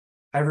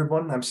Hi,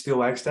 everyone. I'm Steel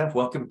Wagstaff.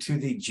 Welcome to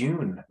the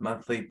June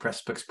monthly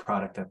Pressbooks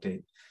product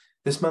update.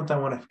 This month, I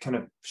want to kind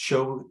of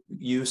show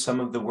you some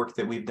of the work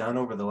that we've done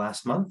over the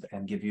last month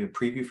and give you a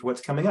preview for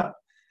what's coming up.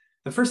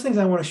 The first things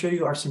I want to show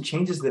you are some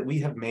changes that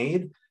we have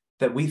made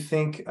that we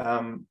think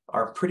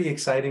are pretty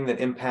exciting that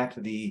impact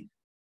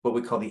what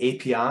we call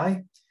the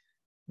API.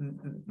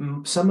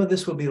 Some of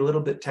this will be a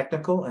little bit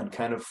technical and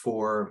kind of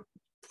for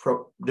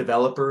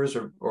developers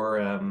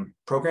or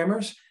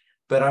programmers.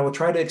 But I will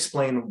try to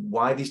explain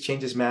why these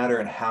changes matter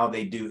and how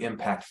they do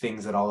impact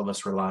things that all of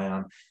us rely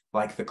on,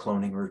 like the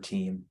cloning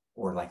routine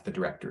or like the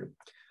directory.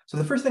 So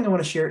the first thing I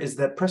want to share is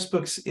that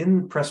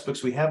in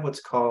Pressbooks, we have what's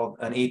called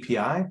an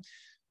API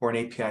or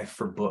an API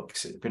for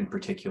books in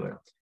particular.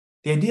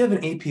 The idea of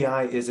an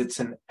API is it's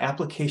an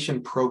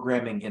application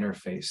programming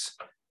interface.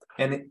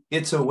 And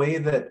it's a way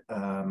that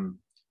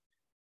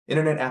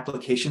internet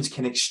applications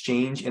can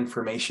exchange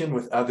information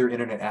with other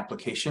internet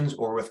applications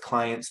or with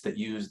clients that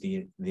use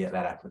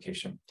that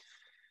application.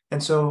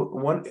 And so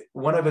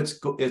one of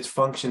its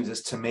functions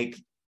is to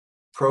make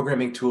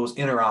programming tools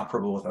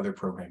interoperable with other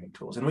programming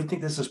tools. And we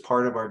think this is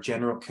part of our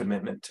general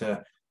commitment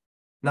to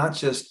not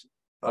just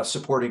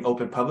supporting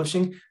open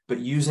publishing, but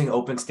using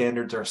open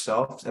standards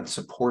ourselves and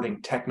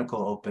supporting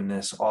technical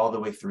openness all the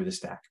way through the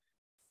stack.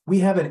 We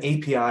have an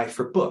API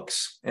for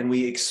books, and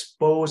we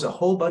expose a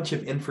whole bunch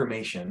of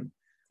information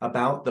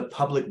about the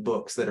public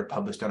books that are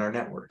published on our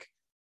network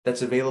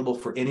that's available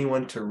for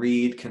anyone to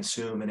read,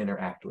 consume, and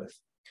interact with.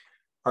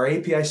 Our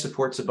API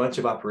supports a bunch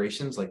of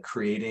operations like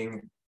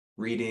creating,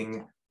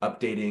 reading,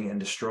 updating, and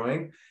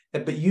destroying,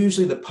 but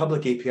usually the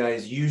public API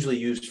is usually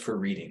used for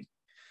reading.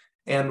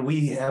 And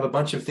we have a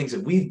bunch of things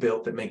that we've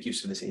built that make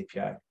use of this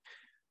API.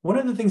 One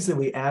of the things that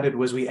we added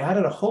was we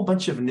added a whole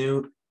bunch of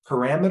new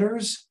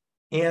parameters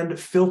and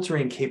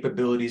filtering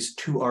capabilities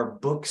to our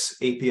books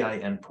API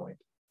endpoint.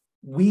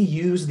 We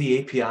use the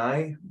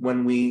API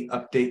when we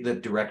update the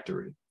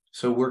directory.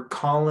 So we're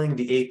calling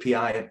the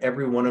API of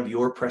every one of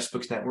your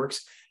Pressbooks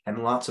networks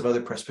and lots of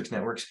other Pressbooks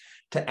networks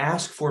to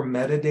ask for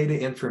metadata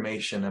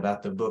information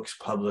about the books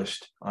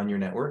published on your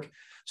network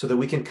so that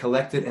we can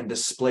collect it and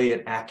display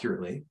it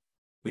accurately.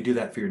 We do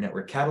that for your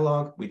network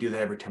catalog. We do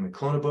that every time we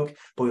clone a book,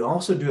 but we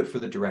also do it for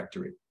the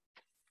directory.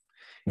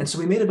 And so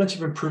we made a bunch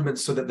of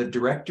improvements so that the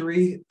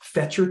directory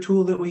fetcher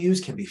tool that we use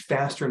can be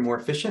faster and more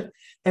efficient.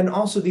 And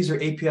also these are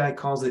API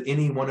calls that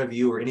any one of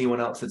you or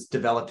anyone else that's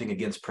developing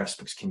against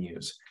Pressbooks can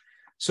use.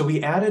 So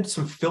we added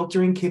some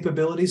filtering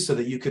capabilities so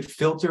that you could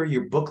filter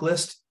your book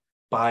list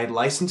by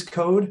license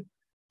code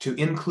to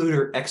include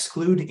or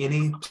exclude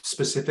any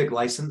specific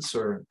license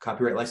or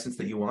copyright license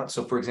that you want.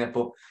 So for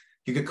example,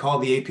 you could call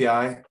the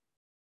API.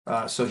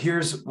 So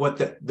here's what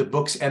the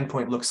book's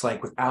endpoint looks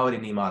like without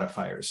any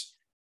modifiers.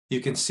 You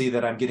can see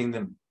that I'm getting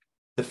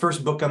the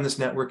first book on this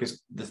network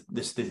is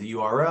the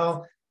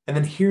URL. And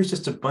then here's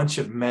just a bunch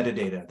of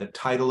metadata, the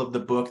title of the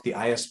book, the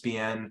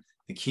ISBN,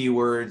 the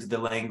keywords, the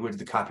language,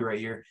 the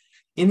copyright year.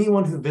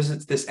 Anyone who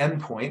visits this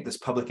endpoint, this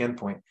public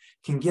endpoint,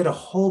 can get a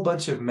whole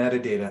bunch of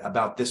metadata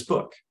about this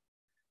book,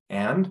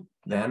 and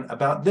then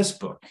about this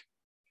book,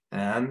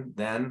 and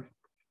then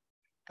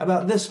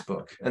about this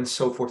book, and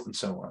so forth and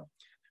so on.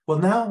 Well,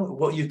 now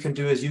what you can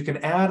do is you can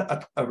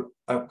add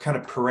a kind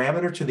of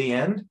parameter to the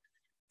end.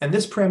 And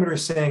this parameter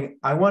is saying,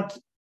 I want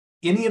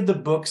any of the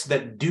books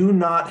that do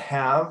not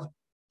have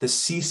the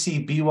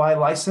CC BY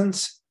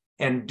license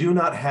and do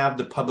not have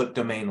the public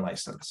domain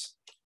license.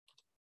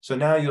 So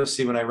now you'll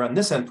see when I run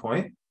this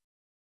endpoint,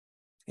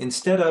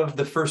 instead of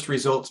the first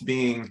results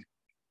being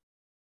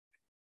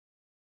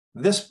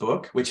this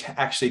book, which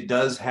actually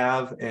does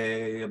have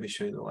let me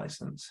show you the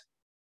license.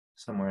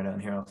 Somewhere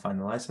down here, I'll find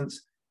the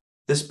license.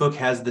 This book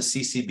has the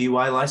CC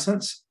BY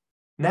license.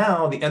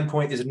 Now the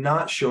endpoint is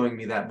not showing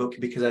me that book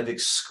because I've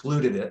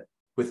excluded it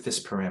with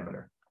this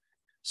parameter.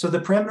 So the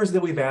parameters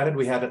that we've added,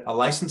 we had a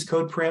license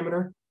code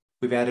parameter,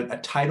 we've added a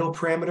title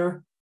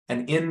parameter,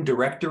 an in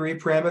directory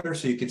parameter,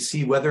 so you can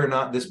see whether or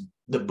not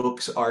the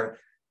books are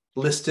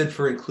listed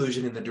for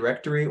inclusion in the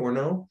directory or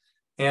no,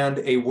 and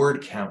a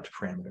word count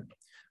parameter.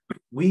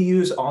 We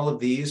use all of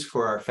these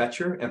for our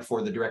fetcher and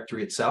for the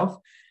directory itself,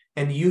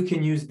 and you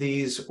can use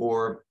these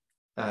or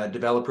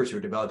developers who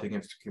are developing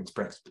against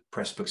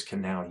Pressbooks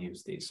can now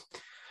use these.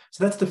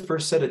 So that's the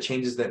first set of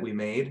changes that we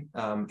made.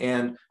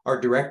 And our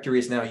directory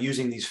is now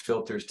using these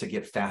filters to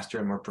get faster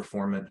and more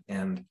performant.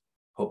 And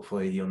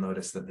hopefully you'll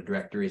notice that the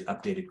directory is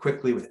updated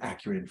quickly with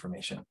accurate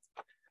information.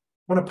 I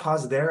want to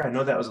pause there. I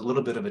know that was a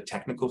little bit of a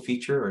technical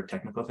feature or a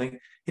technical thing.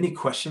 Any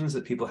questions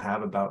that people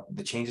have about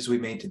the changes we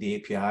made to the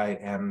API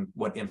and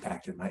what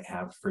impact it might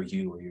have for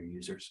you or your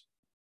users?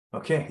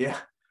 Okay, yeah.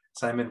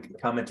 Simon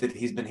commented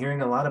he's been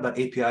hearing a lot about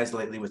APIs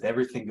lately with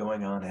everything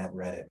going on at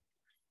Reddit.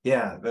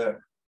 Yeah, the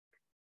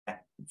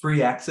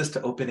free access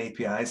to open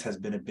APIs has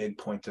been a big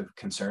point of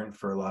concern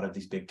for a lot of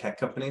these big tech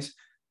companies.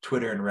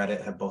 Twitter and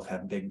Reddit have both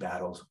had big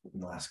battles in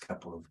the last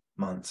couple of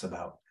months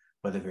about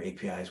whether their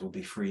APIs will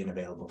be free and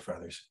available for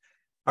others.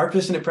 Our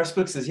position at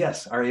Pressbooks is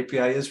yes, our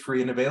API is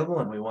free and available,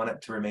 and we want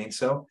it to remain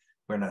so.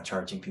 We're not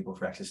charging people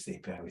for access to the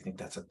API. We think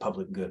that's a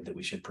public good that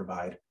we should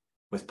provide.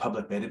 with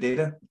public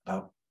metadata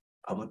about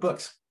public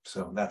books.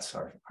 So that's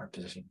our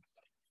position.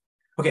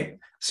 Okay,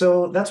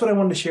 so that's what I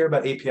wanted to share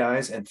about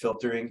APIs and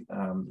filtering.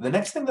 The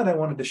next thing that I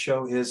wanted to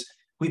show is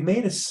we've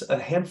made a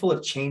handful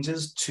of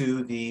changes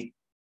to the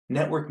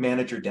Network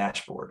Manager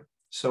dashboard.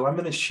 So I'm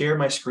going to share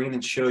my screen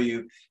and show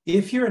you,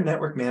 if you're a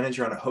network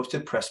manager on a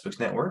hosted Pressbooks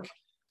network,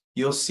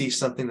 you'll see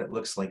something that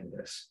looks like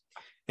this.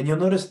 And you'll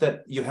notice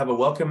that you have a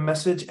welcome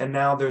message, and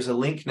now there's a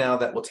link now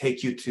that will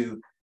take you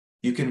to,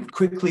 you can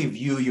quickly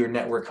view your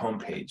network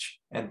homepage.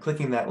 And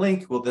clicking that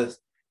link will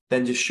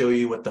then just show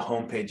you what the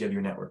homepage of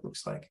your network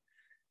looks like.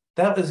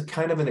 That is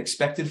kind of an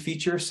expected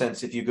feature,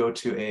 since if you go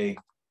to a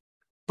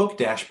book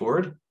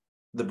dashboard,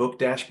 the book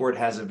dashboard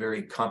has a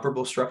very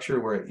comparable structure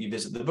where you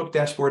visit the book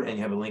dashboard and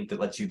you have a link that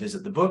lets you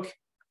visit the book.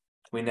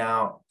 We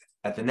now,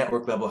 at the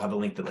network level, have a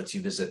link that lets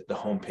you visit the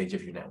homepage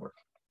of your network.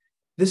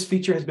 This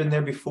feature has been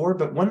there before,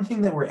 but one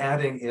thing that we're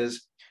adding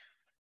is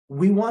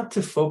we want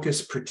to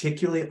focus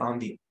particularly on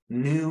the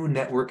new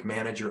network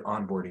manager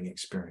onboarding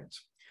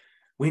experience.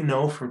 We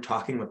know from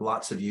talking with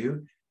lots of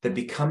you that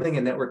becoming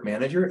a network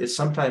manager is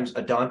sometimes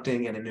a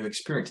daunting and a new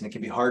experience, and it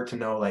can be hard to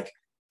know, like,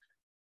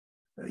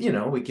 you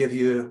know, we give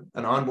you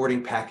an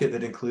onboarding packet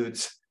that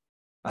includes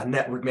a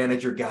network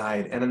manager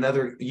guide and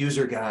another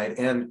user guide,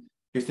 and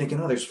you're thinking,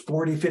 oh, there's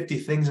 40, 50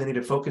 things I need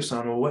to focus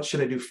on. Well, what should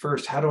I do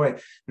first? How do I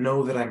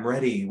know that I'm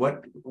ready?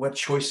 What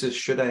choices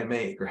should I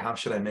make, or how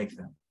should I make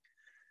them?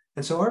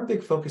 And so our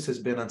big focus has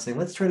been on saying,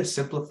 let's try to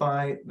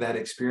simplify that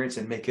experience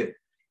and make it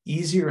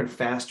easier and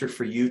faster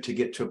for you to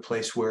get to a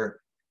place where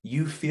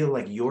you feel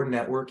like your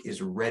network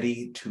is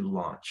ready to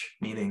launch,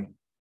 meaning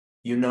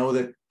you know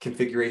the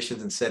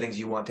configurations and settings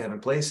you want to have in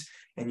place,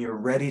 and you're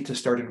ready to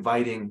start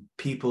inviting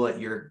people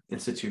at your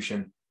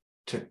institution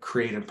to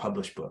create and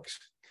publish books.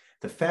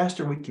 The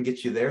faster we can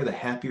get you there, the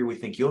happier we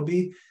think you'll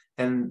be,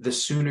 and the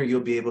sooner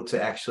you'll be able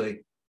to actually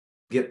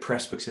get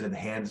Pressbooks into the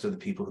hands of the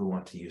people who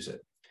want to use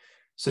it.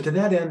 So to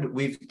that end,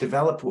 we've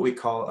developed what we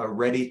call a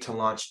ready to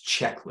launch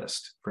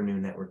checklist for new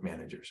network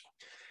managers.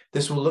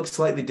 This will look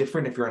slightly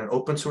different if you're on an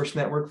open source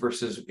network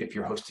versus if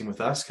you're hosting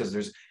with us, because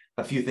there's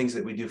a few things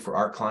that we do for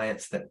our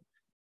clients that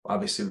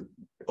obviously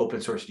open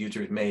source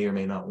users may or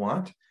may not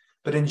want.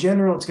 But in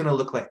general, it's going to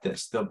look like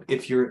this.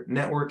 If your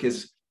network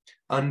is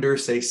under,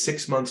 say,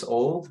 6 months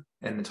old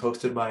and it's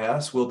hosted by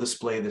us, we'll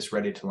display this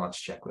ready to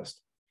launch checklist.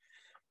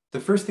 The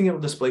first thing it will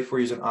display for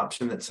you is an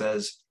option that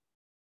says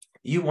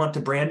you want to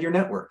brand your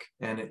network,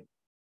 and it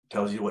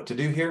tells you what to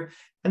do here.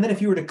 And then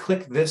if you were to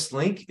click this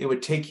link, it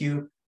would take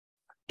you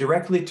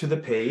directly to the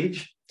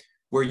page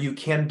where you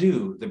can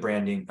do the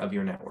branding of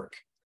your network.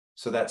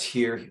 So that's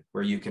here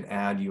where you can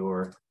add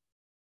your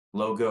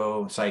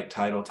logo, site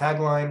title,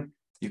 tagline.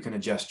 You can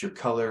adjust your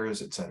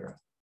colors, etc.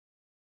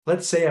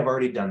 Let's say I've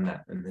already done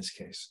that in this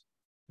case.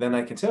 Then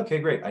I can say, okay,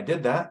 great, I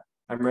did that.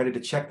 I'm ready to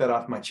check that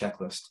off my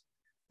checklist.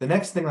 The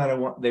next thing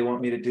that they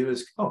want me to do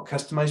is,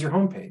 customize your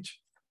homepage.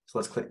 So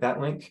let's click that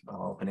link.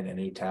 I'll open it in a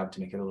new tab to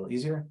make it a little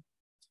easier.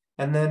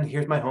 And then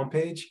here's my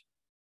homepage.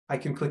 I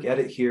can click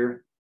edit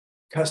here,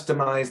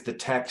 customize the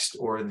text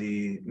or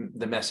the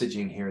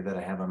messaging here that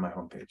I have on my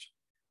homepage.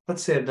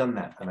 Let's say I've done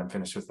that and I'm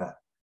finished with that.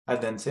 I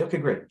then say, okay,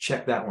 great,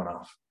 check that one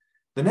off.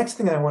 The next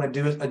thing I want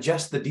to do is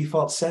adjust the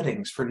default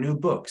settings for new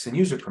books and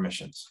user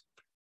permissions.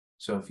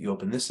 So if you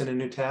open this in a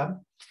new tab,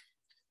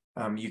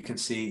 you can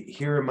see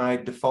here are my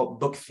default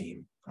book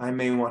theme. I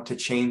may want to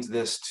change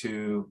this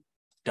to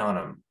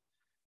Donham.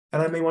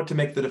 And I may want to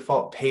make the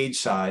default page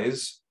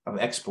size of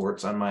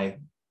exports on my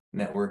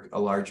network a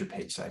larger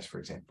page size, for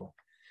example.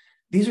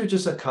 These are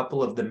just a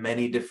couple of the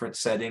many different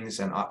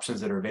settings and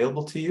options that are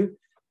available to you.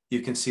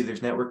 You can see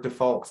there's network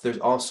defaults. There's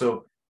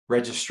also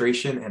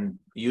registration and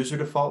user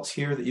defaults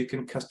here that you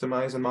can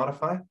customize and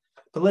modify.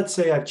 But let's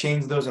say I've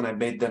changed those and I've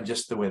made them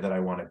just the way that I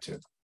wanted to.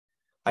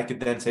 I could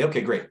then say,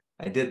 okay, great,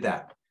 I did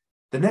that.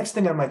 The next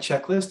thing on my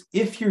checklist,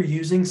 if you're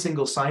using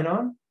single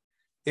sign-on,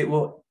 it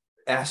will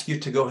ask you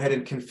to go ahead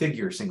and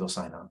configure single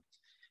sign-on.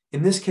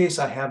 In this case,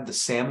 I have the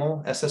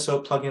SAML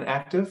SSO plugin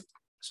active.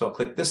 So I'll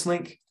click this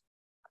link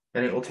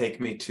and it will take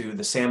me to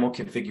the SAML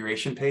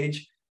configuration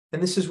page.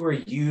 And this is where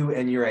you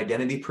and your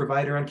identity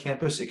provider on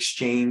campus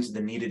exchange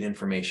the needed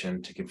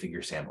information to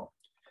configure SAML.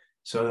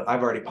 So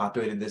I've already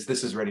populated this.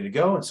 This is ready to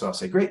go. And so I'll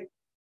say, great,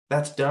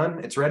 that's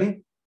done. It's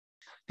ready.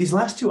 These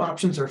last two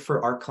options are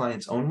for our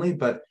clients only,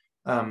 but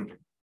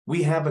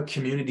we have a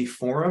community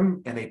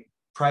forum and a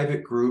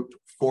private group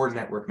for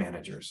network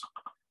managers.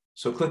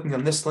 So clicking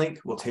on this link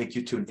will take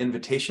you to an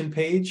invitation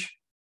page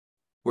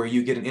where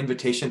you get an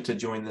invitation to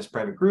join this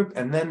private group.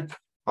 And then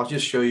I'll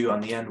just show you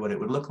on the end what it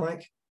would look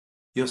like.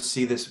 You'll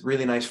see this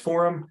really nice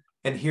forum,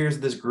 and here's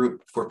this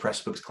group for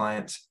Pressbooks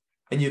clients.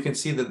 And you can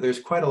see that there's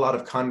quite a lot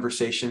of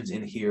conversations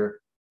in here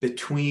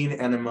between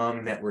and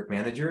among network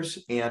managers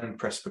and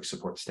Pressbooks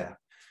support staff.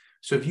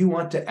 So if you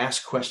want to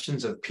ask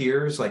questions of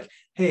peers like,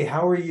 hey,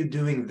 how are you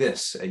doing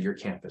this at your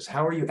campus?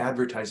 How are you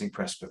advertising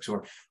Pressbooks?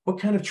 Or what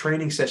kind of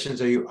training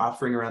sessions are you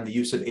offering around the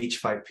use of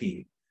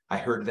H5P? I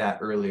heard that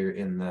earlier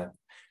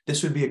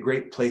this would be a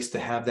great place to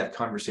have that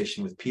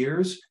conversation with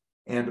peers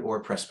and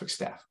or Pressbooks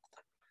staff.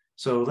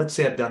 So let's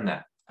say I've done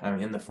that.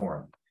 in the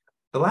forum.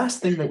 The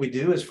last thing that we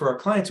do is for our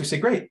clients, we say,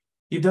 great,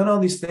 you've done all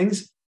these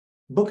things,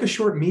 book a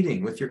short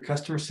meeting with your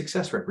customer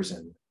success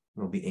representative.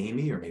 It'll be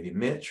Amy or maybe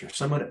Mitch or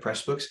someone at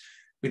Pressbooks.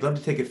 We'd love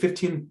to take a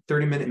 15,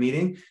 30-minute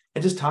meeting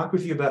and just talk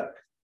with you about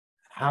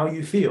how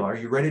you feel. Are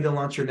you ready to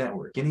launch your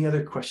network? Any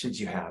other questions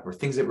you have or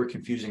things that were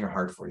confusing or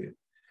hard for you?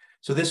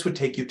 So this would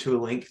take you to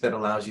a link that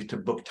allows you to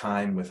book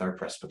time with our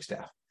Pressbooks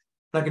staff.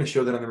 I'm not going to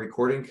show that on the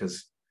recording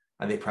because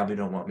they probably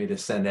don't want me to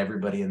send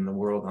everybody in the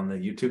world on the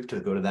YouTube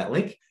to go to that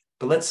link.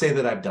 But let's say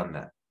that I've done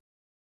that.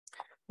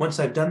 Once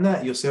I've done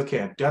that, you'll say,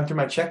 okay, I've gone through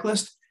my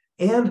checklist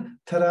and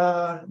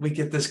ta-da, we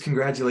get this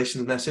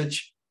congratulations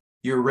message.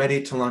 You're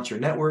ready to launch your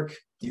network.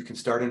 You can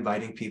start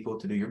inviting people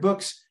to do your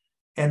books.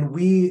 And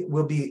we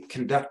will be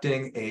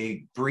conducting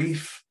a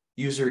brief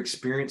user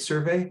experience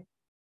survey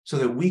so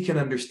that we can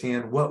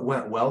understand what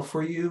went well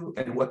for you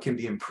and what can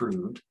be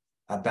improved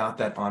about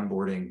that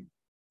onboarding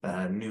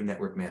new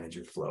network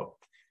manager flow.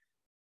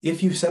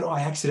 If you said, oh,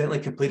 I accidentally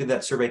completed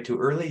that survey too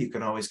early, you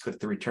can always click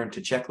the return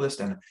to checklist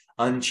and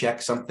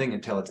uncheck something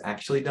until it's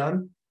actually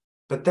done.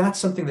 But that's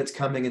something that's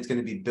coming. It's going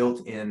to be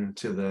built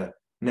into the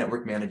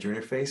network manager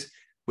interface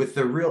with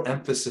the real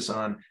emphasis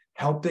on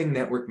helping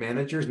network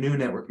managers, new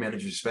network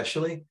managers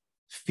especially,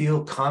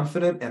 feel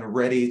confident and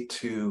ready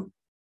to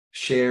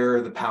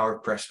share the power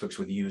of Pressbooks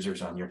with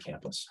users on your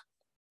campus.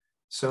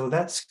 So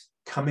that's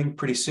coming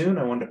pretty soon.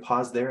 I wanted to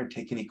pause there and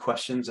take any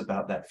questions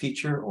about that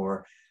feature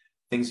or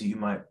things that you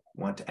might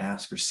want to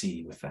ask or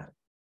see with that.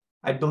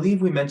 I believe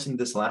we mentioned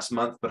this last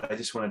month, but I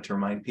just wanted to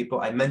remind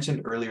people. I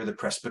mentioned earlier the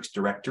Pressbooks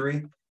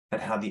Directory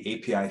and how the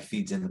API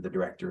feeds into the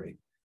directory.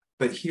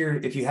 But here,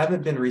 if you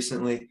haven't been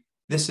recently,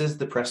 this is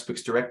the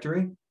Pressbooks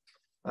Directory.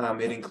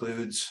 It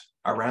includes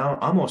around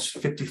almost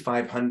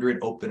 5,500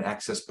 open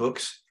access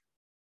books.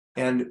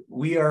 And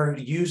we are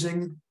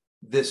using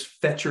this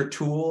fetcher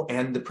tool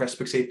and the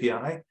Pressbooks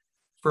API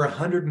for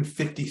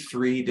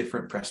 153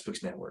 different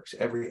Pressbooks networks.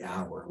 Every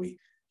hour, we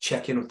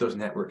check in with those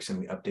networks and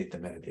we update the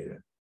metadata.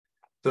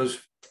 Those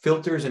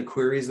filters and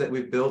queries that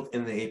we've built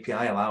in the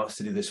API allow us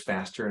to do this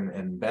faster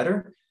and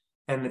better.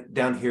 And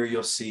down here,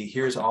 you'll see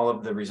here's all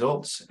of the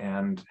results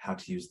and how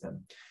to use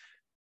them.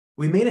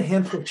 We made a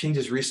handful of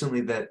changes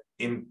recently that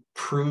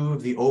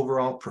improve the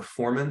overall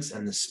performance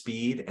and the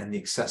speed and the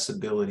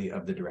accessibility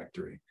of the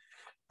directory.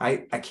 I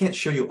can't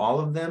show you all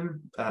of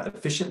them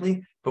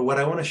efficiently, but what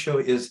I want to show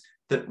is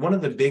that one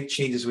of the big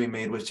changes we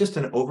made was just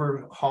an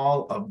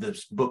overhaul of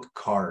this book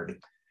card.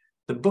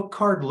 The book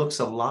card looks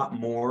a lot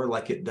more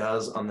like it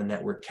does on the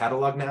network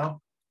catalog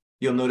now.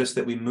 You'll notice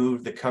that we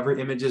moved the cover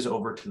images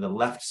over to the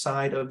left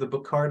side of the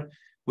book card.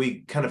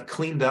 We kind of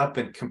cleaned up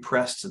and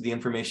compressed the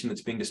information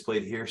that's being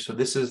displayed here. So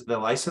this is the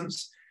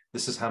license.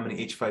 This is how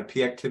many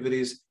H5P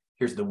activities.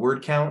 Here's the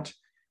word count.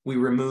 We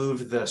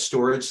removed the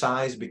storage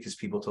size because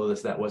people told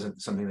us that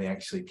wasn't something they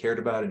actually cared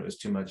about and it was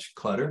too much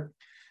clutter.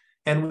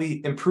 And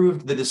we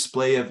improved the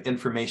display of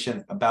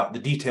information about the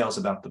details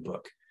about the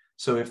book.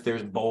 So if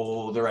there's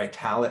bold or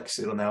italics,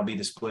 it'll now be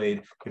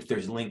displayed. If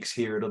there's links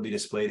here, it'll be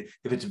displayed.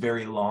 If it's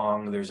very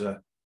long, there's a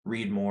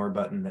read more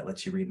button that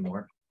lets you read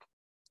more.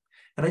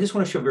 And I just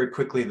want to show very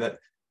quickly that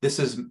this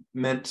is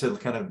meant to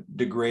kind of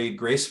degrade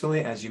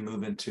gracefully as you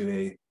move into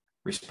a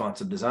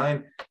responsive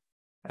design.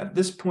 At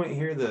this point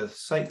here, the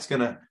site's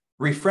going to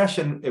refresh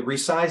and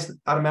resize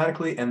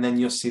automatically, and then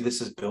you'll see this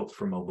is built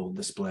for mobile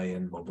display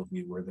and mobile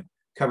view where the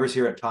cover's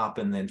here at top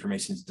and the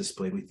information is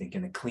displayed, we think,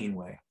 in a clean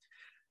way.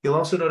 You'll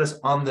also notice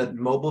on the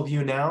mobile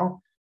view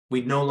now,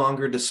 we no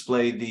longer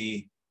display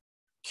the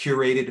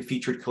curated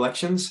featured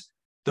collections.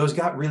 Those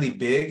got really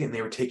big and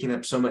they were taking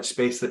up so much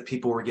space that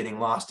people were getting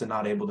lost and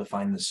not able to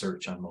find the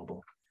search on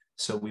mobile.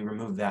 So we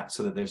removed that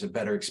so that there's a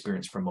better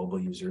experience for mobile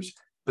users.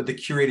 But the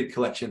curated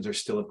collections are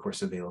still, of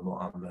course, available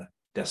on the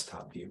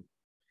desktop view.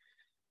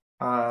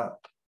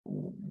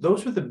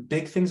 Those were the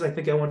big things I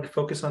think I wanted to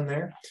focus on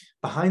there.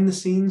 Behind the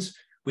scenes,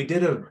 we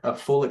did a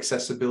full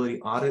accessibility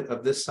audit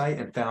of this site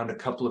and found a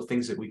couple of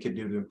things that we could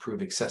do to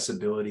improve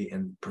accessibility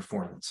and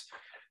performance.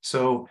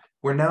 So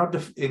we're now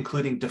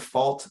including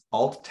default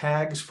alt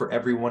tags for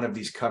every one of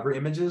these cover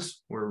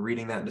images. We're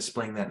reading that and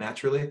displaying that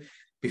naturally.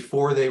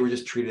 Before, they were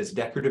just treated as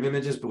decorative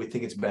images, but we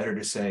think it's better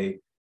to say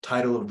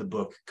title of the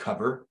book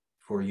cover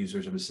for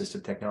users of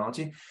assistive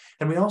technology.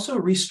 And we also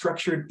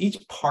restructured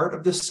each part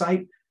of this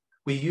site.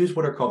 We use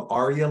what are called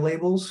ARIA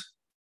labels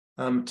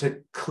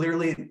to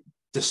clearly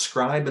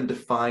describe and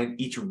define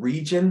each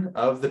region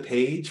of the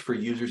page for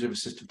users of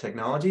assistive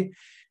technology.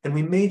 And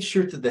we made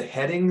sure that the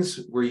headings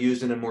were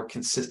used in a more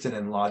consistent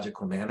and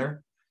logical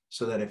manner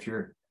so that if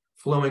you're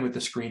flowing with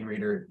the screen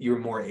reader, you're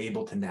more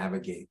able to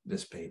navigate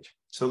this page.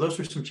 So those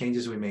were some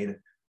changes we made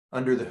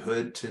under the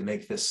hood to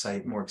make this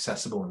site more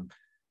accessible and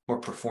more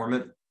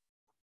performant,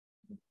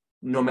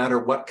 no matter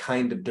what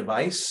kind of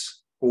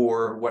device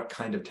or what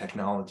kind of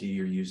technology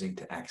you're using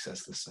to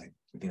access this site.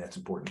 I think that's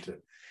important to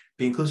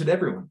be inclusive to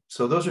everyone.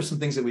 So those are some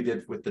things that we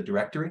did with the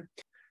directory.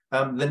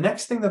 The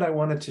next thing that I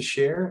wanted to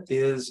share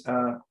is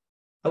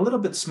a little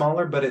bit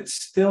smaller, but it's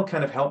still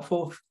kind of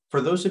helpful.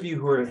 For those of you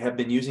who have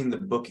been using the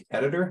book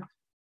editor,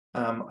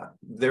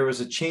 there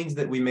was a change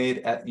that we made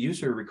at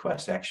user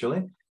request,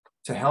 actually,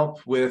 to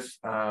help with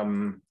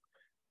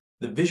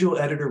the visual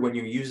editor when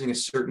you're using a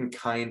certain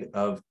kind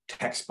of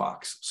text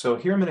box. So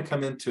here I'm going to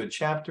come into a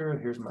chapter.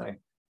 Here's my,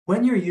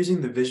 when you're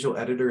using the visual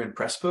editor in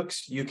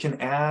Pressbooks, you can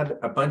add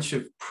a bunch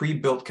of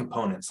pre-built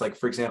components. Like,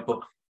 for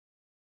example,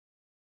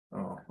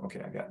 oh,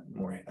 okay,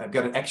 I've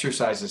got an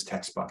exercises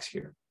text box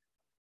here.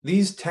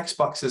 These text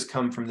boxes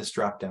come from this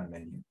drop-down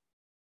menu.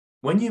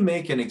 When you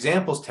make an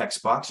examples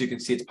text box, you can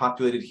see it's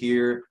populated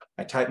here.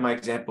 I type my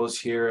examples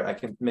here. I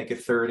can make a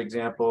third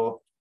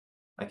example.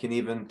 I can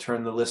even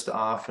turn the list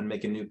off and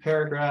make a new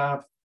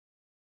paragraph.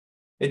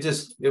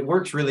 It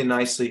works really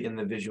nicely in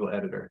the visual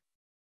editor.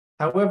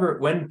 However,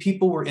 when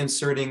people were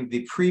inserting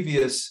the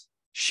previous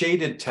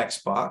shaded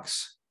text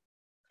box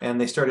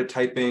and they started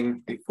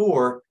typing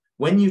before,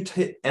 when you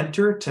hit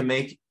enter to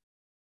make,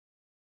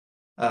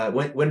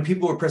 when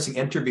people were pressing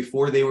enter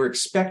before, they were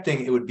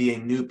expecting it would be a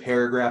new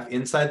paragraph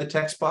inside the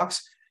text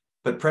box,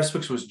 but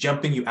Pressbooks was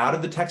jumping you out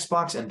of the text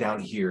box and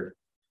down here.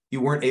 You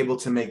weren't able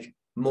to make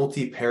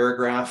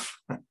multi-paragraph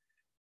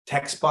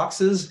text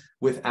boxes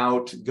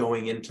without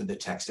going into the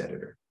text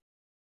editor.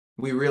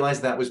 We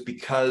realized that was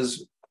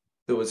because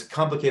it was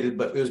complicated,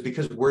 but it was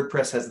because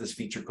WordPress has this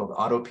feature called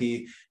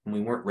AutoP, and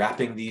we weren't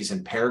wrapping these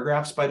in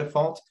paragraphs by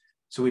default.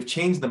 So we've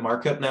changed the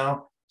markup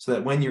now so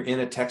that when you're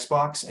in a text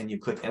box and you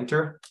click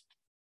enter,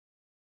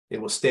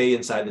 it will stay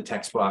inside the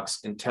text box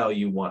until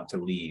you want to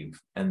leave,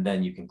 and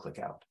then you can click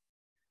out.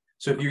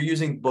 So if you're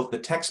using both the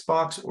text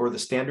box or the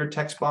standard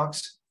text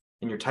box,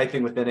 and you're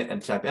typing within it and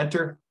type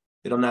enter,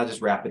 it'll now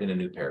just wrap it in a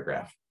new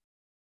paragraph.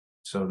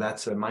 So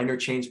that's a minor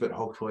change, but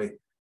hopefully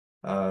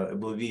it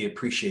will be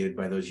appreciated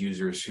by those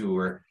users who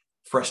are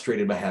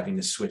frustrated by having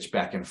to switch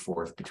back and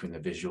forth between the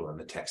visual and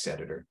the text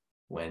editor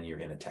when you're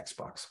in a text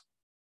box.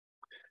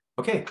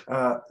 Okay,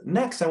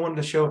 next I wanted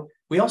to show,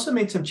 we also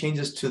made some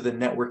changes to the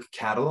network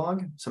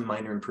catalog, some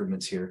minor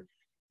improvements here.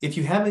 If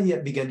you haven't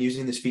yet begun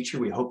using this feature,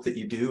 we hope that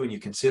you do and you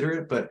consider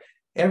it, but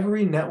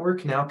every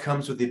network now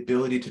comes with the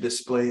ability to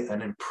display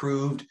an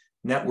improved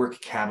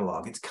network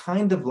catalog. It's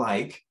kind of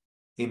like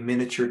a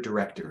miniature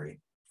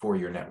directory for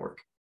your network.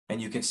 And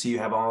you can see you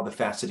have all the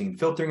faceting and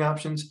filtering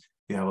options,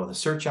 you have all the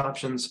search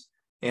options,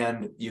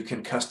 and you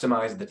can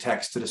customize the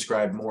text to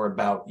describe more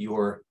about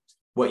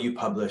what you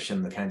publish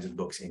and the kinds of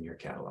books in your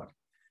catalog.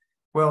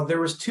 Well, there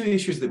was two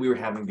issues that we were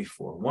having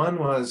before. One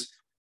was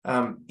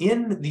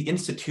in the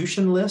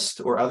institution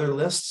list or other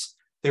lists,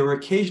 there were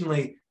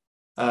occasionally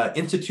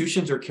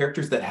institutions or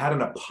characters that had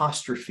an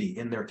apostrophe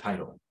in their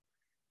title.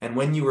 And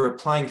when you were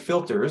applying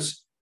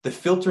filters, the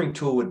filtering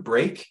tool would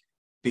break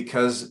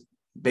because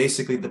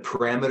basically the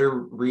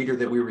parameter reader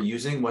that we were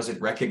using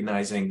wasn't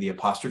recognizing the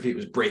apostrophe, it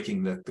was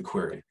breaking the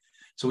query.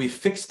 So we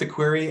fixed the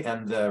query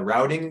and the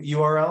routing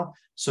URL.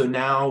 So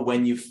now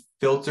when you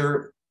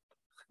filter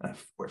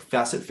or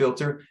facet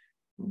filter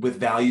with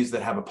values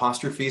that have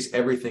apostrophes,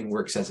 everything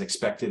works as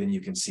expected and you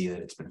can see that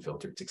it's been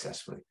filtered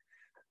successfully.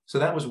 So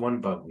that was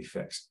one bug we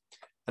fixed.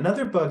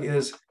 Another bug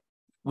is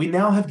we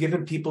now have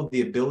given people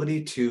the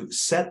ability to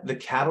set the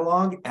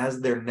catalog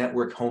as their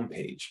network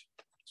homepage.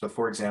 So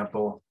for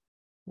example,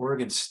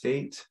 Oregon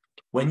State,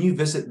 when you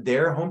visit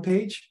their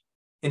homepage,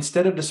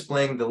 instead of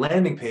displaying the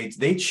landing page,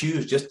 they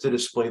choose just to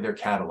display their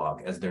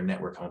catalog as their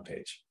network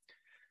homepage.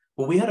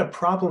 Well, we had a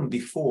problem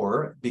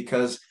before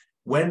because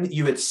when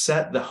you had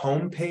set the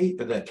homepage,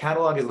 the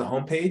catalog as the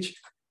homepage,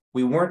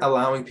 we weren't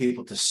allowing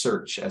people to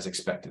search as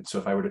expected. So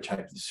if I were to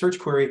type the search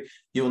query,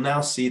 you will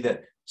now see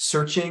that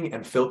searching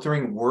and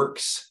filtering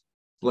works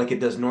like it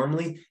does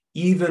normally,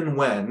 even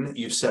when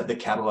you set the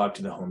catalog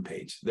to the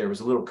homepage. There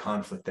was a little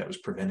conflict that was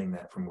preventing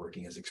that from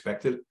working as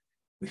expected.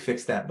 We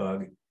fixed that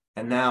bug.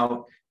 And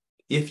now,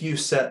 if you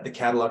set the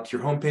catalog to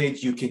your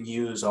homepage, you can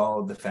use all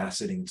of the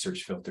faceting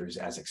search filters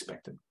as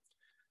expected.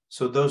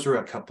 So those are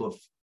a couple of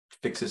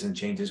fixes and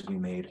changes we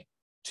made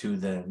to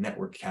the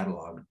network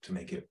catalog to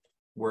make it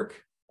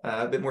work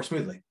a bit more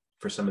smoothly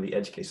for some of the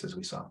edge cases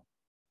we saw.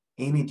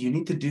 Amy, do you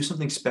need to do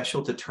something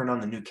special to turn on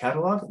the new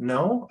catalog?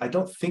 No, I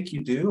don't think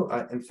you do.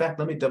 In fact,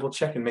 let me double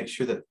check and make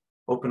sure that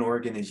Open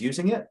Oregon is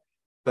using it.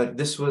 But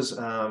this was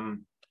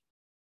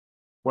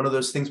one of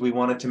those things we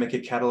wanted to make a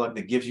catalog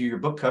that gives you your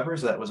book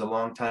covers. That was a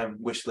long time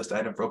wish list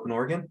item for Open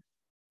Oregon.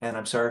 And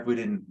I'm sorry if we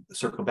didn't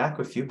circle back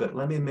with you, but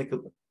let me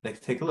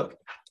take a look.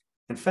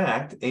 In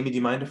fact, Amy, do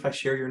you mind if I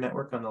share your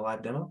network on the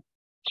live demo?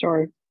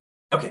 Sure.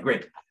 Okay,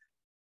 great.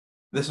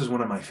 This is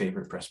one of my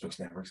favorite Pressbooks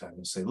networks. I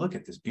will say, look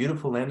at this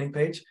beautiful landing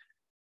page.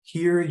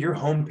 Here, your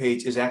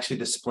homepage is actually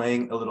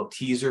displaying a little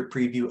teaser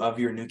preview of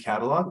your new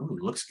catalog. Ooh,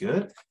 looks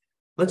good.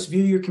 Let's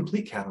view your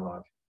complete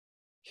catalog.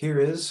 Here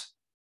is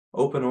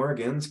Open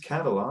Oregon's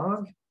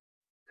catalog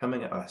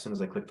coming up as soon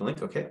as I click the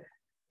link. Okay,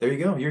 there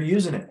you go. You're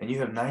using it, and you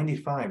have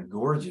 95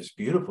 gorgeous,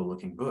 beautiful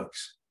looking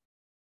books.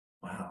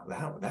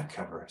 Wow, that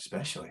cover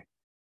especially.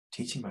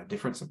 Teaching about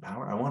difference in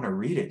power. I want to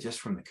read it just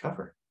from the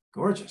cover.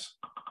 Gorgeous.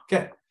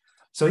 Okay.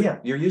 So yeah,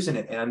 you're using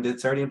it and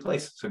it's already in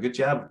place. So good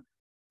job,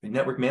 the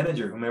network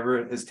manager,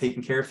 whomever is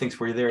taking care of things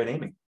for you there at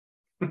Amy.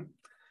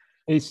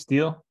 Hey,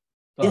 Steel.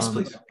 Yes,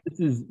 please. This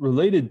is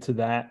related to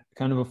that,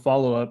 kind of a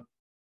follow-up.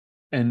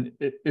 And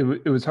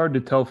it was hard to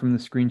tell from the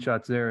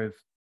screenshots there if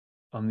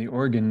the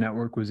Oregon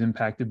network was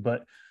impacted,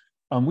 but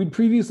we'd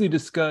previously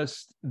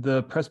discussed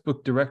the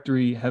Pressbook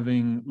Directory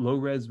having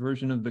low-res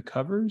version of the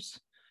covers.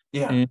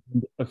 Yeah. And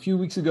a few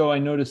weeks ago, I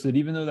noticed that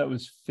even though that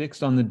was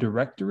fixed on the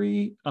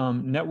directory,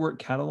 network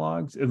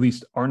catalogs, at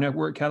least our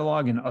network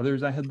catalog and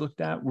others I had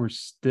looked at, were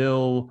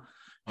still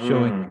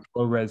showing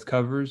low-res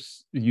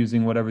covers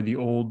using whatever the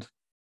old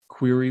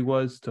query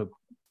was to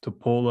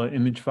pull an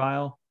image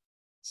file.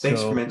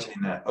 Thanks for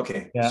mentioning that.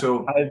 Okay. Yeah,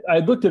 So I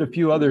looked at a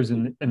few others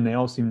and they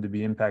all seem to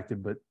be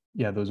impacted, but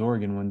yeah, those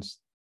Oregon ones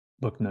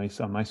look nice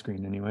on my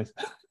screen anyways.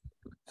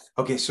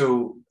 Okay,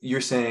 so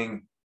you're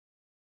saying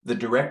the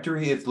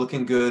directory is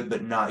looking good,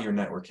 but not your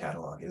network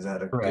catalog. Is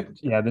that a Correct?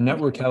 good? Yeah, the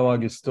network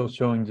catalog is still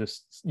showing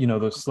just,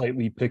 those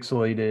slightly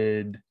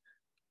pixelated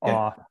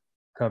off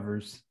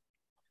covers.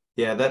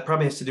 Yeah, that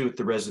probably has to do with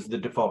the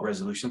default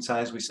resolution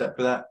size we set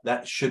for that.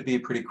 That should be a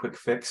pretty quick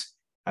fix.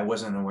 I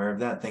wasn't aware of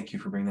that. Thank you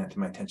for bringing that to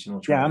my attention.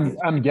 We'll try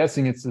I'm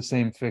guessing it's the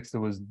same fix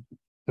that was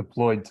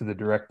deployed to the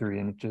directory,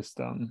 and it just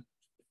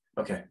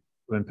okay,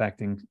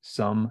 impacting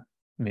some,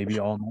 maybe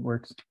all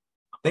networks.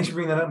 Thanks for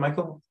bringing that up,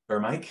 Michael or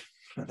Mike.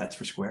 That's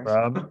for squares.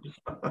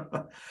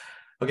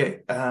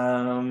 Okay.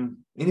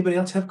 Anybody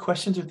else have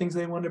questions or things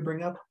they want to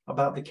bring up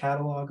about the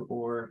catalog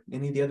or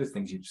any of the other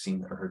things you've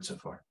seen or heard so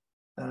far?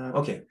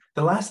 Okay.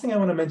 The last thing I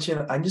want to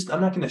mention, I'm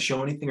not going to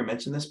show anything or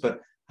mention this, but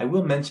I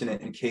will mention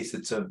it in case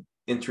it's of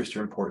interest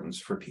or importance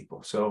for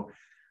people. So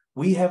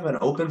we have an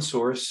open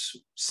source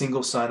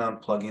single sign-on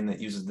plugin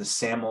that uses the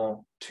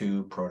SAML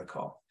 2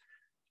 protocol.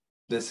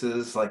 This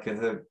is like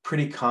a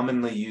pretty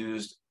commonly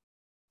used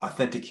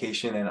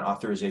authentication and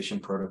authorization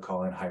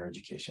protocol in higher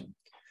education.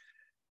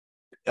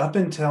 Up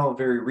until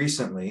very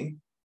recently,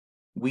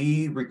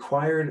 we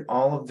required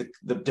all of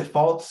the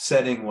default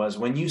setting was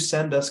when you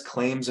send us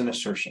claims and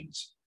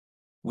assertions,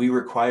 we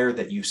require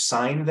that you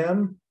sign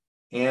them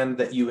and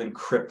that you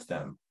encrypt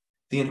them.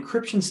 The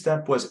encryption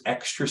step was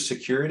extra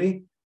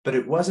security, but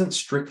it wasn't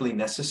strictly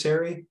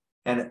necessary.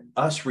 And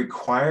us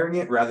requiring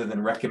it rather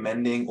than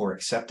recommending or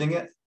accepting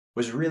it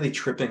was really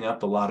tripping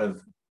up a lot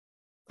of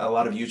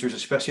users,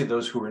 especially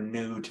those who are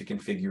new to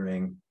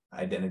configuring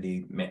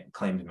identity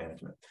claims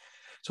management.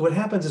 So what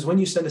happens is when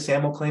you send a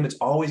SAML claim, it's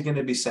always going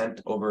to be sent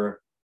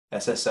over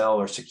SSL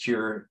or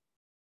secure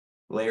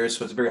layers,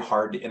 so it's very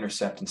hard to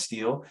intercept and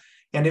steal.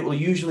 And it will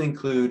usually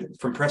include,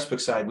 from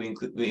Pressbooks side, we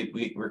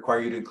require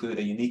you to include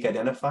a unique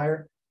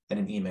identifier and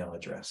an email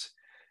address.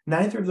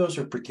 Neither of those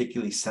are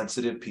particularly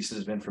sensitive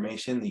pieces of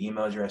information. The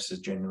email address is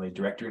generally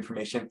directory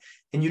information,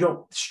 and you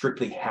don't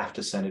strictly have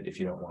to send it if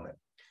you don't want it.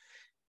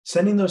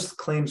 Sending those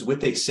claims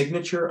with a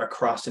signature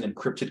across an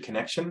encrypted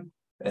connection,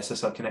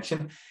 SSL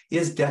connection,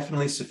 is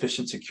definitely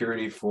sufficient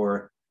security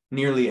for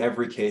nearly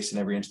every case in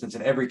every instance,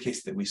 in every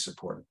case that we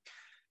support.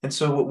 And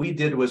so what we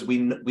did was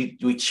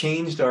we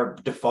changed our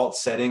default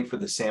setting for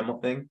the SAML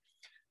thing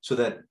so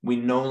that we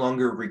no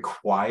longer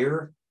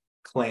require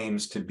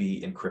claims to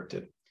be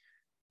encrypted.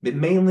 But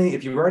mainly,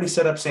 if you've already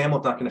set up SAML,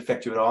 it's not going to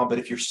affect you at all. But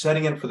if you're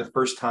setting it for the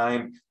first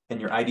time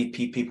and your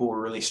IDP people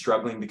were really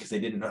struggling because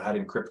they didn't know how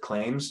to encrypt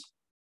claims,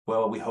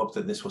 well, we hope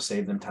that this will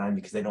save them time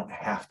because they don't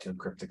have to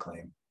encrypt the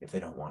claim if they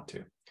don't want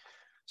to.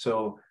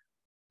 So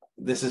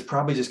this is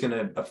probably just going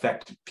to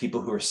affect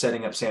people who are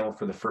setting up SAML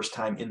for the first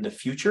time in the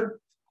future.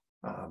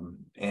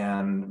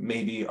 And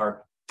maybe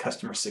our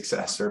customer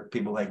success or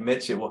people like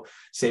Mitch, it will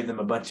save them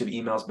a bunch of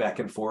emails back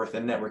and forth,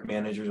 and network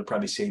managers will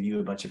probably save you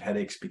a bunch of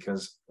headaches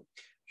because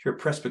if you're a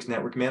Pressbooks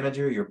network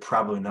manager, you're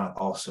probably not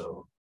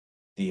also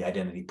the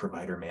identity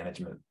provider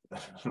management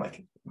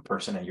like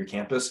person at your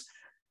campus,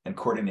 and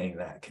coordinating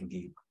that can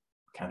be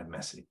kind of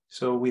messy.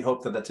 So we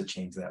hope that that's a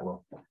change that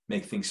will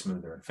make things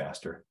smoother and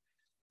faster.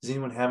 Does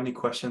anyone have any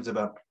questions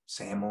about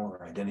SAML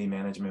or identity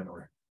management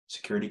or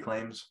security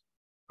claims?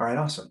 All right,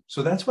 awesome.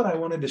 So that's what I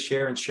wanted to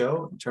share and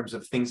show in terms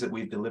of things that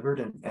we've delivered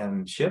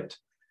and shipped.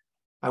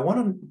 I want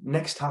to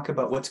next talk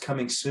about what's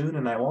coming soon,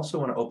 and I also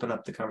want to open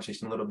up the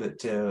conversation a little bit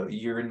to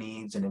your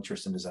needs and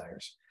interests and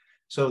desires.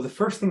 So the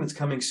first thing that's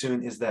coming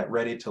soon is that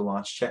ready to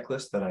launch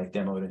checklist that I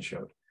demoed and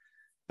showed.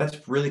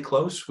 That's really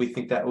close. We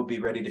think that will be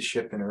ready to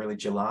ship in early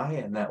July,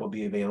 and that will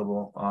be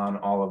available on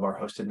all of our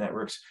hosted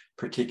networks,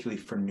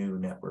 particularly for new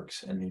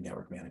networks and new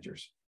network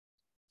managers.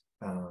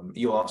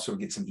 You'll also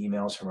get some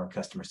emails from our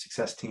customer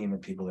success team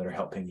and people that are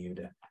helping you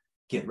to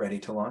get ready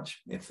to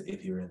launch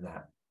if you're in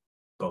that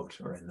boat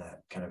or in that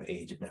kind of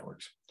age of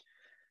networks.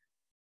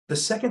 The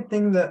second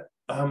thing that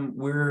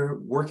we're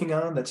working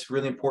on that's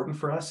really important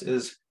for us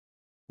is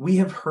we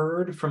have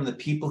heard from the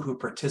people who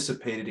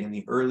participated in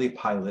the early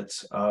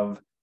pilots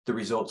of the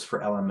Results for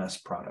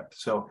LMS product.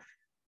 So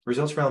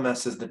Results for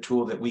LMS is the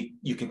tool that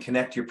you can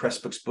connect your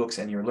Pressbooks books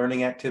and your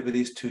learning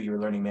activities to your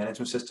learning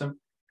management system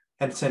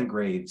and send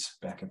grades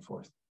back and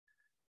forth.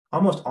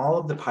 Almost all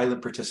of the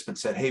pilot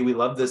participants said, hey, we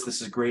love this. This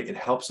is great. It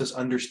helps us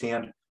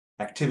understand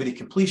activity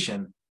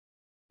completion,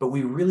 but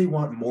we really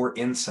want more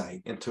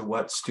insight into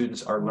what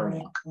students are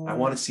learning. I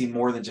want to see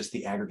more than just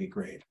the aggregate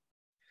grade.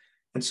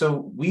 And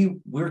so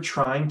we're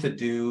trying to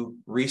do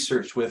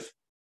research with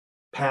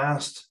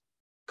past,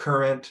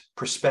 current,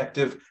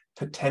 prospective,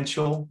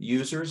 potential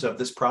users of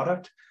this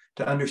product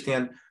to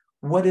understand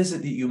what is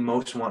it that you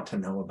most want to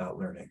know about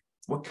learning?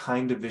 What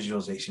kind of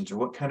visualizations or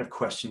what kind of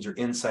questions or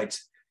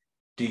insights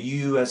do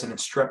you as an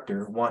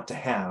instructor want to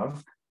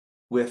have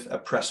with a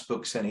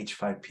Pressbooks and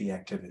H5P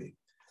activity?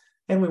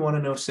 And we want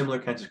to know similar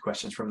kinds of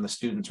questions from the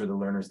students or the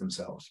learners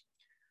themselves.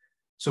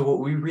 So what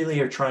we really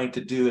are trying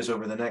to do is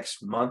over the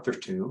next month or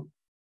two,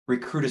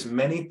 recruit as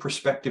many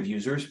prospective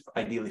users,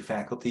 ideally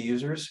faculty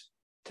users,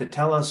 to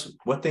tell us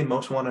what they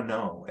most want to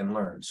know and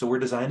learn. So we're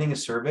designing a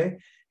survey,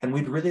 and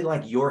we'd really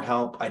like your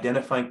help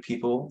identifying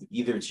people,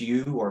 either it's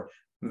you or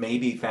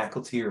maybe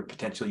faculty or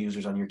potential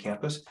users on your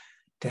campus,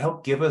 to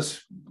help give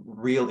us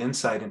real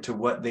insight into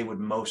what they would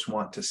most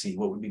want to see,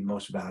 what would be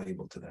most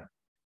valuable to them.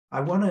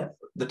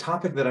 The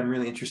topic that I'm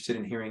really interested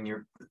in hearing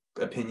your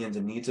opinions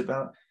and needs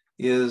about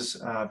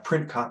is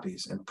print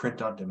copies and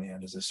print on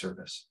demand as a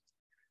service.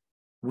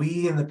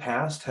 We in the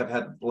past have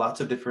had lots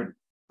of different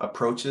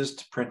approaches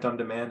to print on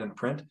demand and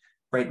print.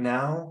 Right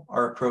now,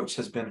 our approach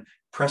has been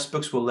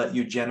Pressbooks will let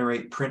you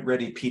generate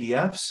print-ready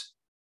PDFs,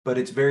 but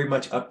it's very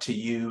much up to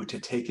you to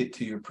take it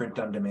to your print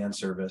on demand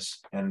service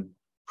and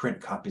print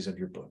copies of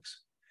your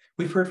books.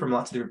 We've heard from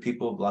lots of different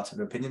people, lots of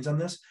opinions on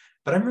this,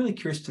 but I'm really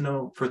curious to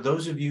know, for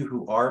those of you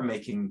who are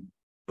making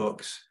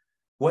books,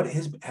 what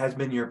has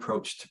been your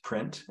approach to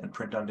print and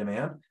print on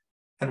demand?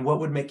 And what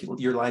would make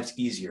your lives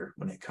easier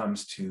when it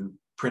comes to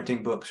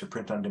printing books or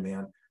print on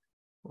demand?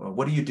 Well,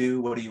 what do you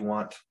do? What do you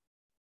want?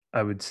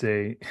 I would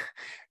say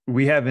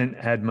we haven't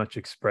had much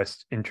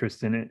expressed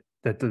interest in it.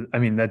 That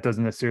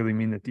doesn't necessarily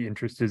mean that the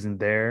interest isn't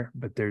there,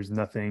 but there's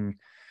nothing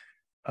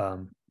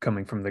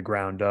coming from the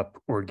ground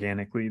up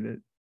organically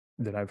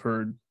that I've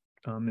heard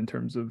in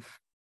terms of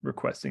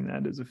requesting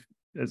that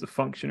as a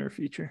function or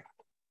feature.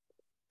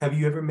 Have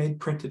you ever made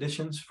print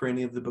editions for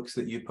any of the books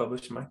that you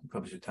published? You might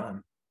publish a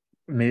ton.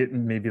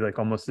 Maybe like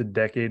almost a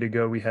decade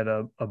ago, we had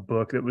a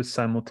book that was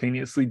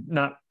simultaneously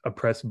not a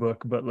press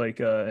book, but like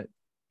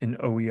an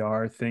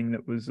OER thing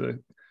that was a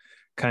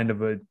kind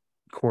of a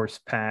course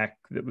pack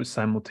that was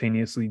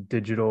simultaneously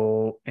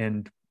digital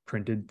and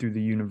printed through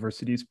the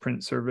university's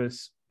print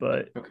service.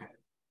 But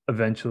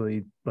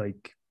eventually,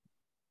 like,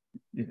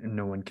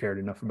 no one cared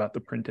enough about the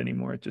print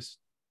anymore. It just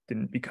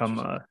didn't become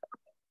a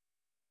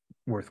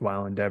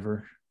worthwhile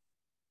endeavor.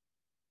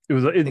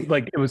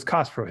 It was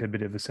cost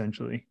prohibitive,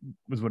 essentially,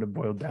 was what it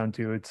boiled down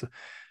to.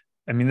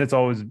 That's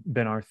always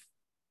been our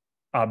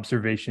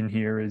observation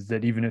here, is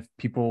that even if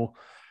people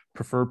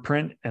prefer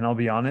print, and I'll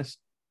be honest,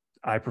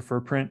 I prefer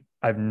print.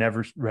 I've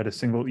never read a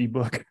single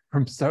ebook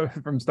from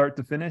start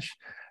to finish.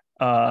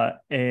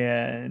 But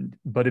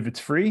if it's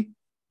free,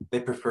 they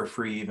prefer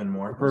free even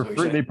more.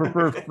 They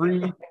prefer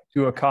free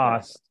to a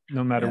cost,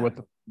 no matter what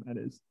the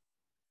format is.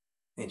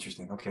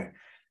 Interesting. Okay.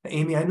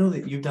 Amy, I know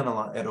that you've done a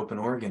lot at Open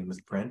Oregon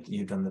with print.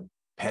 You've done the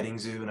petting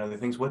zoo and other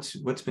things. What's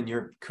been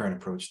your current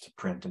approach to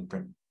print and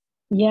print?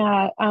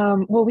 Yeah,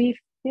 well, we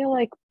feel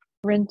like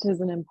print is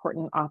an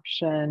important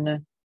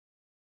option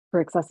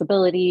for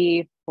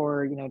accessibility,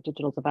 for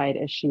digital divide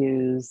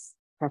issues,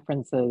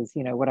 preferences,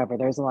 whatever.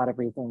 There's a lot of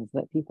reasons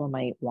that people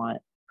might want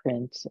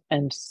print.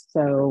 And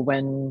so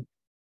when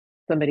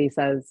somebody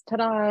says,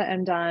 ta-da,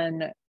 I'm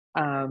done,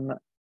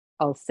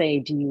 I'll say,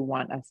 do you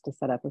want us to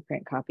set up a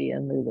print copy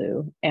in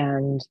Lulu?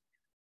 And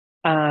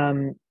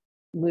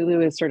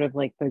Lulu is sort of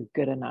like the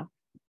good enough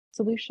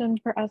solution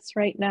for us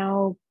right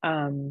now,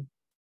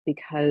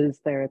 because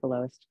they're the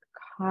lowest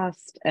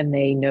cost and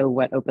they know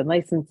what open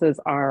licenses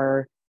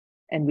are,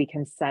 and we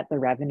can set the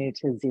revenue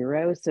to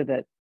 0 so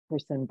that the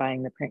person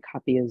buying the print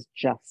copy is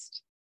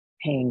just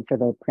paying for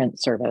the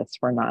print service.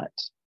 We're not,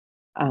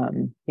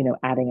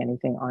 adding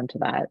anything onto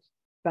that.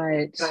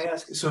 But can I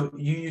ask, so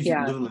you use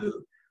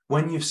Lulu.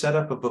 When you've set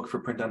up a book for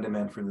print on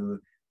demand for Lulu,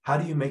 how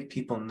do you let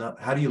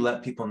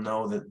people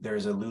know that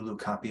there's a Lulu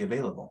copy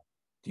available?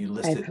 Do you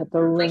list it? I put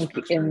the link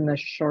in the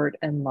short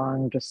and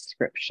long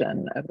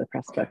description of the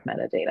Pressbook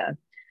metadata.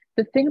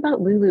 The thing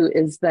about Lulu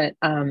is that,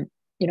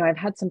 I've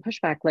had some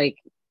pushback, like,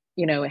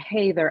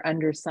 hey, they're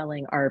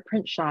underselling our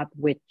print shop,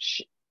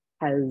 which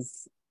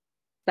has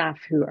staff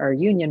who are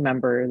union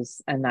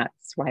members, and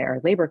that's why our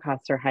labor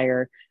costs are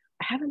higher.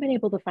 I haven't been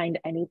able to find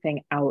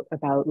anything out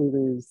about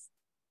Lulu's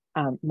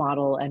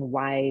model and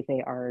why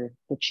they are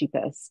the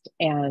cheapest.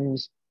 And,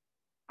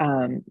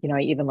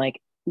 I even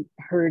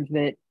heard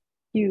that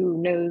Hugh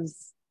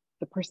knows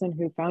the person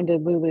who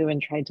founded Lulu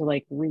and tried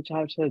to reach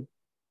out to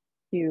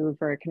Hugh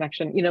for a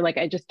connection.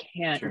 I just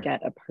can't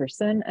get a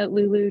person at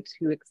Lulu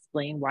to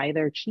explain why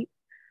they're cheap.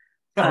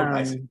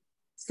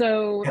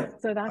 So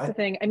that's the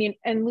thing.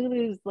 And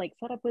Lulu's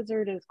setup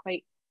wizard is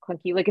quite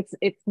clunky.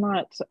 It's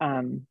not,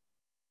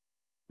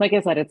 like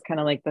I said, it's kind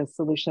of like the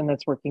solution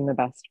that's working the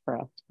best for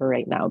us for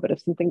right now. But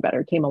if something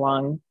better came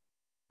along,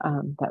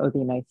 that would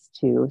be nice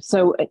too.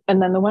 So,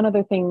 and then the one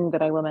other thing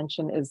that I will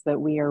mention is that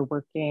we are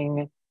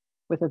working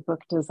with a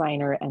book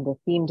designer and a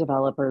theme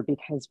developer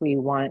because we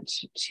want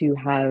to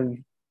have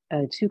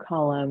a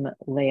 2-column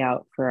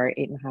layout for our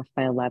 8.5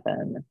 by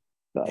 11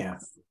 Yeah.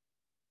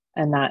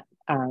 And that,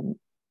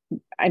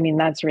 I mean,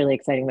 that's really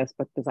exciting. This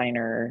book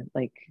designer,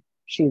 like,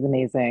 she's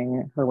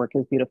amazing. Her work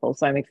is beautiful.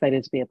 So I'm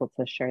excited to be able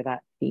to share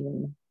that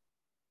theme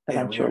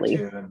eventually. Yeah,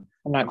 we are too. And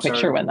I'm not quite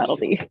sure when that'll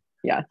be.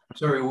 Yeah. I'm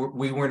sorry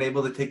we weren't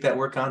able to take that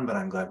work on, but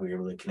I'm glad we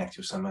were able to connect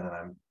with someone, and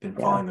I've been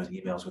following those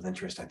emails with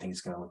interest. I think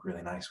it's going to look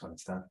really nice when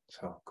it's done.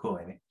 So cool,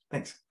 Amy.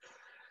 Thanks.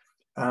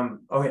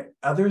 Okay,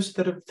 others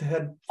that have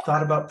had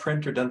thought about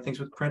print or done things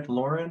with print,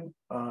 Lauren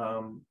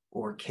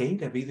or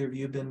Kate, have either of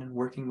you been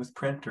working with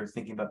print or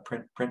thinking about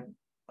print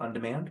on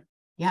demand?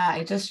 Yeah,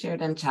 I just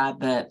shared in chat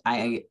that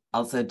I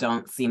also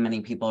don't see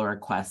many people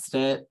request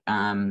it.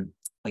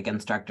 Like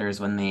instructors,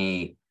 when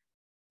they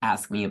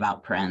ask me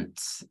about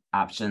print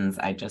options,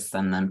 I just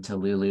send them to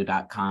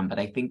lulu.com. But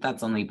I think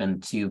that's only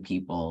been 2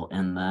 people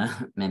in the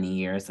many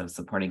years of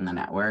supporting the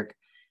network.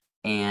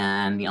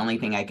 And the only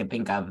thing I could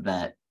think of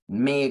that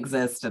may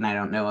exist, and I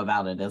don't know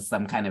about it, is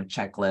some kind of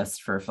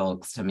checklist for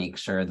folks to make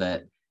sure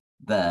that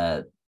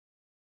the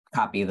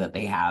copy that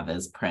they have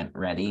is print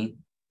ready.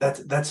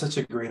 That's such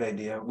a great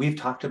idea. We've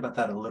talked about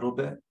that a little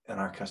bit in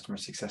our customer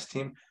success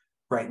team.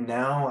 Right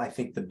now, I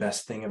think the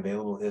best thing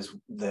available is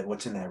that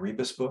what's in that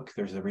Rebus book.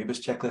 There's a Rebus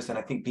checklist, and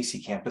I think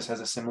BC Campus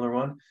has a similar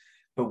one,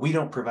 but we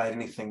don't provide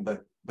anything,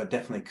 but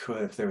definitely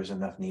could if there was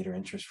enough need or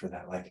interest for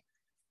that. Like,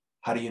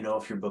 how do you know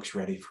if your book's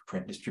ready for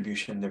print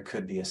distribution? There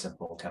could be a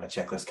simple kind of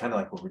checklist, kind of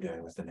like what we're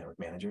doing with the network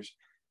managers.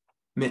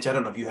 Mitch, I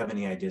don't know if you have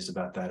any ideas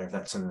about that, or if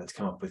that's something that's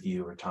come up with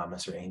you or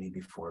Thomas or Amy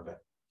before, but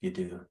if you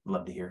do,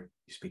 love to hear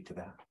you speak to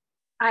that.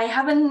 I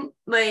haven't,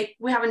 we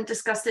haven't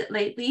discussed it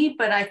lately,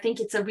 but I think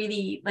it's a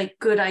really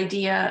good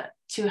idea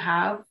to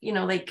have,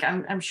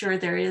 I'm sure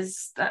there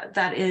is,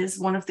 that is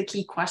one of the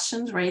key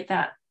questions, right,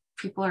 that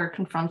people are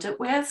confronted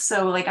with.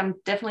 So I'm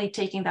definitely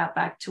taking that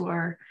back to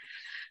our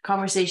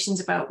conversations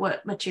about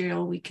what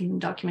material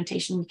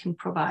documentation we can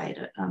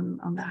provide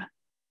on that.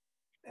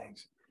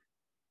 Thanks.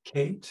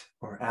 Kate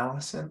or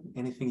Allison,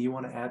 anything you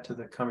want to add to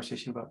the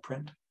conversation about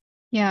print?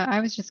 Yeah, I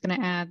was just going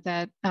to add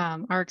that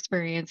our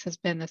experience has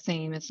been the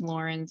same as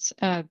Lauren's.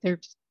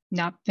 There's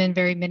not been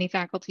very many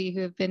faculty who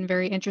have been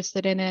very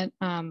interested in it,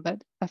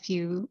 but a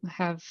few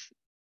have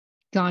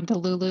gone to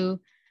Lulu.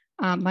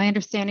 My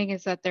understanding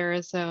is that there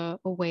is a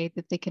way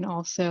that they can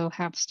also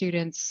have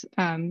students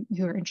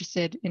who are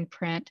interested in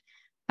print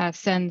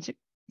send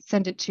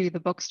it to the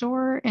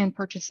bookstore and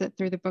purchase it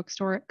through the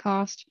bookstore at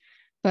cost.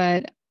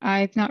 But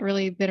I've not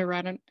really been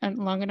around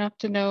long enough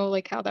to know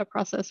how that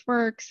process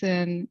works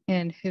and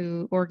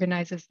who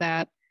organizes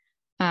that.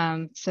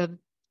 So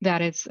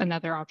that is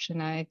another option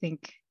I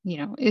think,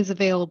 is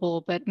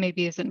available, but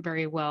maybe isn't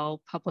very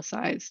well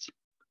publicized.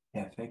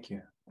 Yeah, thank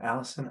you.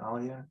 Allison,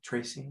 Alia,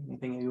 Tracy,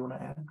 anything you want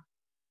to add?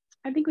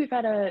 I think we've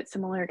had a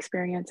similar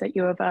experience at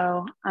U of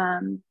O.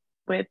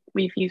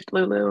 We've used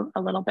Lulu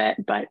a little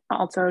bit, but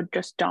also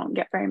just don't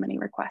get very many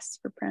requests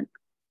for print.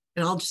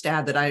 And I'll just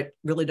add that I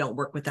really don't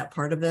work with that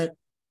part of it.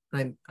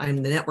 I'm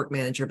the network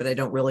manager, but I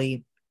don't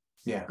really,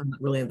 I'm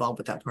not really involved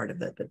with that part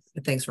of it,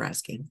 but thanks for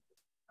asking.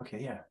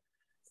 Okay, yeah.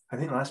 I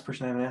think the last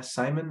person I haven't asked,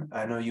 Simon,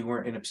 I know you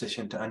weren't in a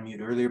position to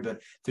unmute earlier, but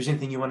if there's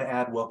anything you want to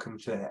add, welcome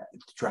to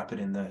drop it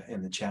in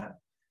the chat.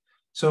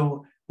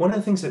 So one of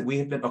the things that we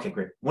have been, okay,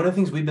 great. One of the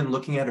things we've been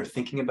looking at or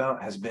thinking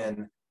about has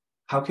been,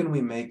 how can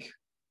we make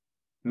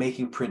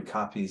making print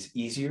copies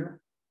easier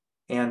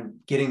and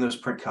getting those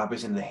print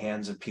copies into the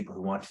hands of people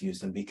who want to use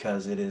them,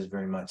 because it is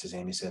very much, as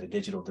Amy said, a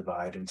digital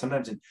divide and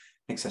sometimes an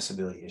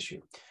accessibility issue.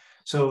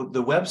 So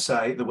the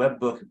website, the web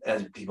book,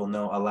 as people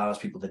know, allows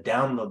people to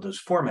download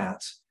those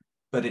formats,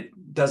 but it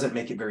doesn't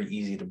make it very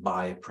easy to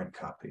buy a print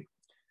copy.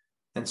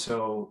 And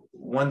so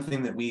one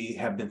thing that we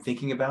have been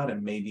thinking about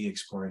and maybe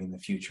exploring in the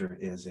future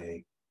is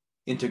a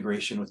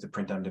integration with the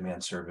print on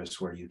demand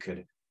service, where you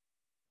could,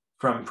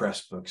 from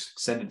Pressbooks,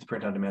 send it to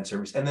print on demand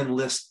service and then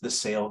list the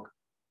sale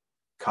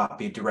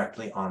copy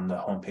directly on the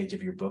homepage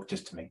of your book,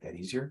 just to make that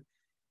easier.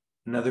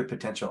 Another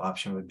potential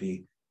option would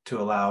be to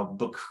allow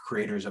book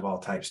creators of all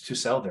types to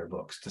sell their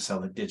books, to sell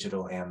the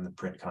digital and the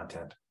print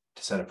content,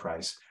 to set a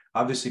price.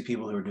 Obviously,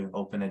 people who are doing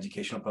open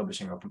educational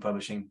publishing or open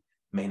publishing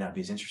may not be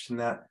as interested in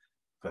that,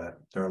 but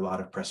there are a lot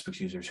of Pressbooks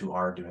users who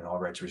are doing all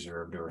rights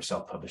reserved or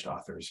self-published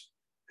authors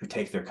who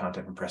take their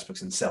content from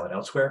Pressbooks and sell it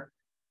elsewhere.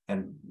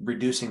 And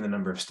reducing the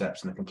number of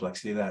steps and the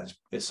complexity of that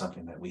is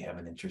something that we have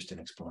an interest in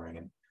exploring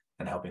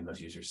and helping those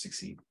users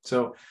succeed.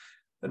 So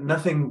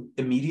nothing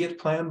immediate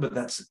planned, but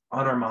that's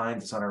on our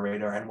minds, it's on our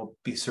radar, and we'll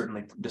be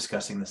certainly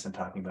discussing this and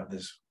talking about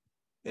this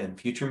in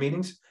future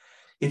meetings.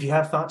 If you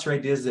have thoughts or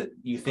ideas that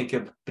you think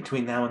of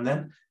between now and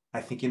then,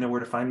 I think you know where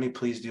to find me.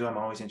 Please do. I'm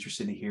always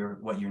interested to hear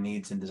what your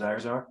needs and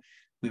desires are.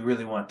 We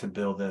really want to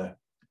build a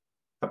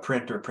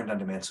print or a print on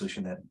demand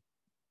solution that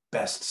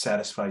best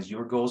satisfies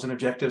your goals and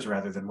objectives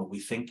rather than what we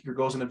think your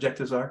goals and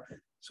objectives are.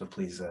 So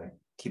please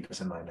keep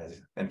us in mind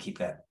and keep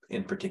that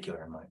in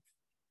particular in mind.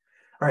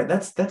 All right,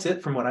 that's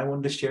it from what I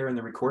wanted to share in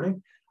the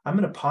recording. I'm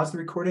going to pause the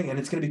recording and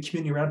it's going to be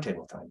community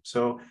roundtable time.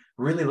 So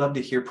really love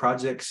to hear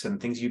projects and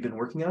things you've been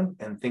working on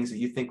and things that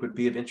you think would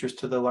be of interest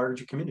to the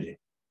larger community.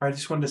 All right, I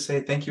just wanted to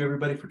say thank you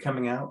everybody for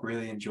coming out.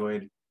 Really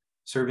enjoyed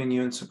serving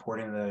you and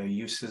supporting the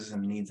uses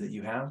and needs that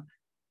you have.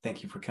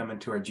 Thank you for coming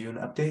to our June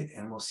update,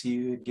 and we'll see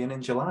you again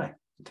in July.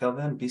 Until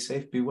then, be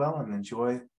safe, be well, and enjoy